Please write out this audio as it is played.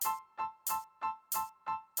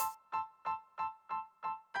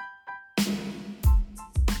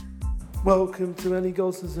Welcome to Ellie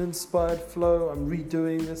Golson's Inspired Flow. I'm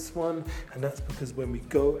redoing this one, and that's because when we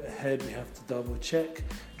go ahead, we have to double check,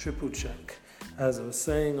 triple check. As I was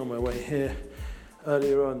saying on my way here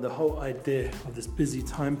earlier on, the whole idea of this busy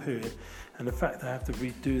time period and the fact that I have to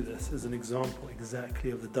redo this is an example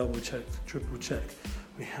exactly of the double check, triple check.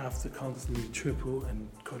 We have to constantly triple and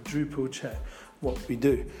quadruple check what we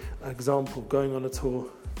do. Example, going on a tour,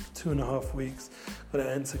 2.5 weeks, got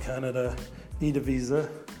to enter Canada, need a visa.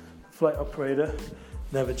 Flight operator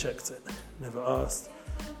never checked it, never asked,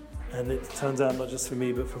 and it turns out not just for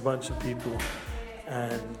me but for a bunch of people,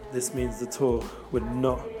 and this means the tour would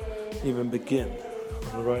not even begin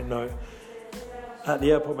on the right note. At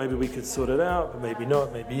the airport maybe we could sort it out, but maybe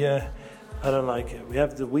not, maybe yeah. I don't like it. We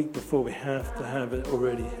have the week before, we have to have it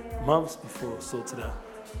already, months before, sorted out.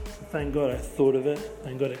 So thank God I thought of it,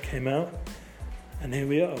 thank God it came out, and here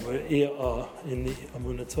we are, we're in the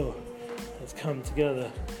Amuna tour. It's come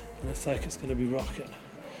together. And it's like it's going to be rocking.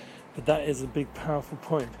 But that is a big, powerful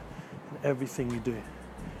point in everything you do.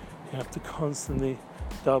 You have to constantly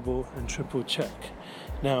double and triple check.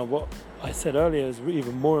 Now, what I said earlier is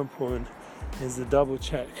even more important is the double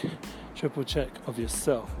check, triple check of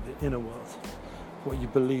yourself, of your inner world, what you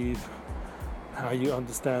believe, how you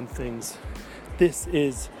understand things. This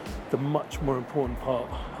is the much more important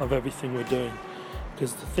part of everything we're doing.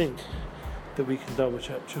 Because to think that we can double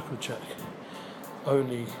check, triple check,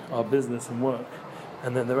 only our business and work,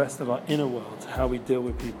 and then the rest of our inner world, how we deal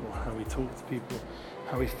with people, how we talk to people,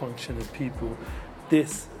 how we function as people,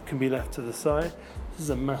 this can be left to the side. This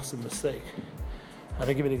is a massive mistake. And I'll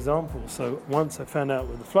give you an example. So once I found out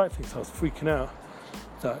with the flight things, I was freaking out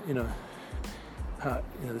that,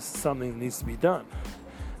 this is something that needs to be done.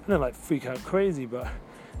 I don't like freak out crazy,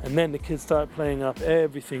 and then the kids started playing up,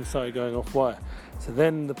 everything started going off wire. So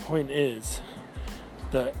then the point is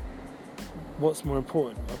that what's more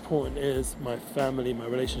important? Important is my family, my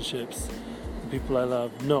relationships, the people I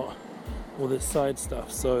love, not all this side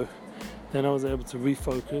stuff. So then I was able to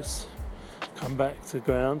refocus, come back to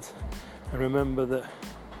ground, and remember that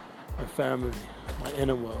my family, my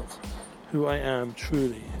inner world, who I am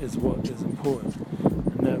truly is what is important.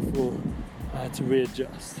 And therefore, I had to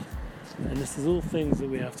readjust. And this is all things that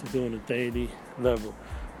we have to do on a daily level.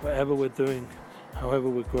 Whatever we're doing, however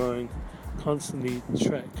we're growing, constantly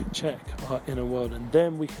check our inner world, and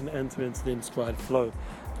then we can enter into the inspired flow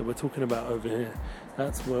that we're talking about over here.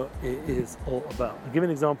 That's what it is all about. I'll give an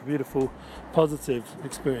example, beautiful, positive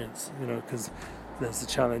experience, because there's the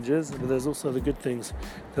challenges, but there's also the good things.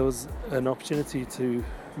 There was an opportunity to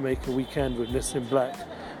make a weekend with Nissim Black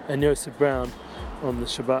and Yosef Brown on the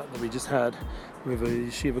Shabbat that we just had with a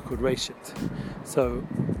yeshiva called Reshit. So,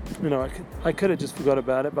 I could have just forgot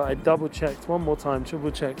about it, but I double checked one more time, triple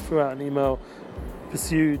checked, threw out an email,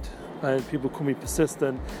 pursued, and people call me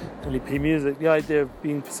persistent, LEP Music. The idea of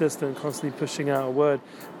being persistent, constantly pushing out a word,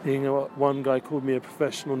 being what one guy called me a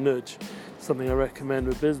professional nudge. Something I recommend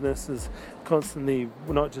with business is constantly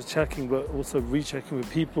not just checking but also rechecking with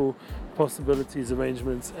people, possibilities,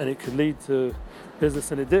 arrangements, and it could lead to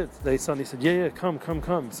business, and it did. They suddenly said, yeah, come.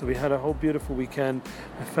 So we had a whole beautiful weekend,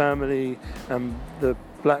 my family, the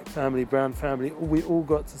Black family, Brown family, we all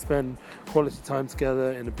got to spend quality time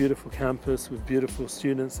together in a beautiful campus with beautiful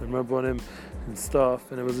students and Rabbonim and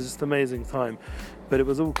staff, and it was just an amazing time. But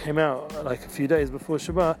it all came out like a few days before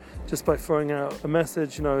Shabbat, just by throwing out a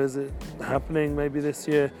message, is it happening maybe this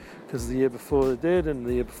year? Because the year before it did, and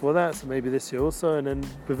the year before that, so maybe this year also. And then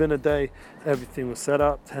within a day, everything was set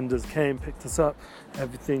up, tenders came, picked us up,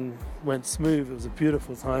 everything went smooth, it was a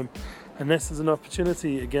beautiful time. And this is an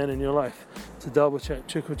opportunity again in your life to double check,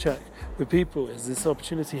 triple check with people. Is this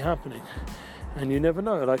opportunity happening? And you never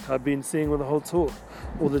know. Like I've been seeing with the whole tour,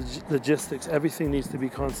 all the logistics, everything needs to be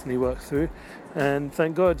constantly worked through. And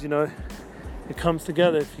thank God, it comes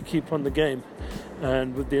together if you keep on the game.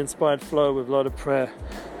 And with the inspired flow, with a lot of prayer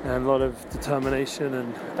and a lot of determination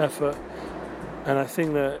and effort. And I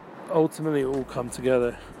think that ultimately it will come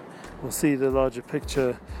together. We'll see the larger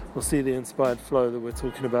picture, we'll see the inspired flow that we're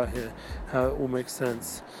talking about here, how it all makes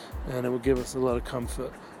sense, and it will give us a lot of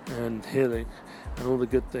comfort and healing and all the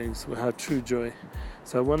good things. We'll have true joy.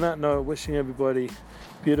 So on that note, wishing everybody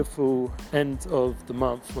beautiful end of the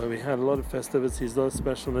month where we had a lot of festivities, a lot of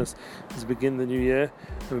specialness as we begin the new year,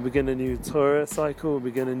 and we begin a new Torah cycle, we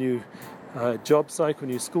begin a new job cycle,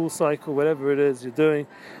 new school cycle, whatever it is you're doing,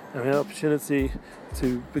 and we have an opportunity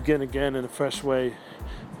to begin again in a fresh way,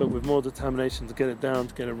 but with more determination to get it down,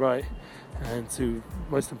 to get it right, and to,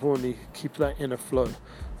 most importantly, keep that inner flow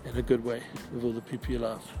in a good way with all the people you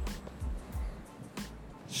love.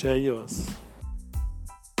 Share yours.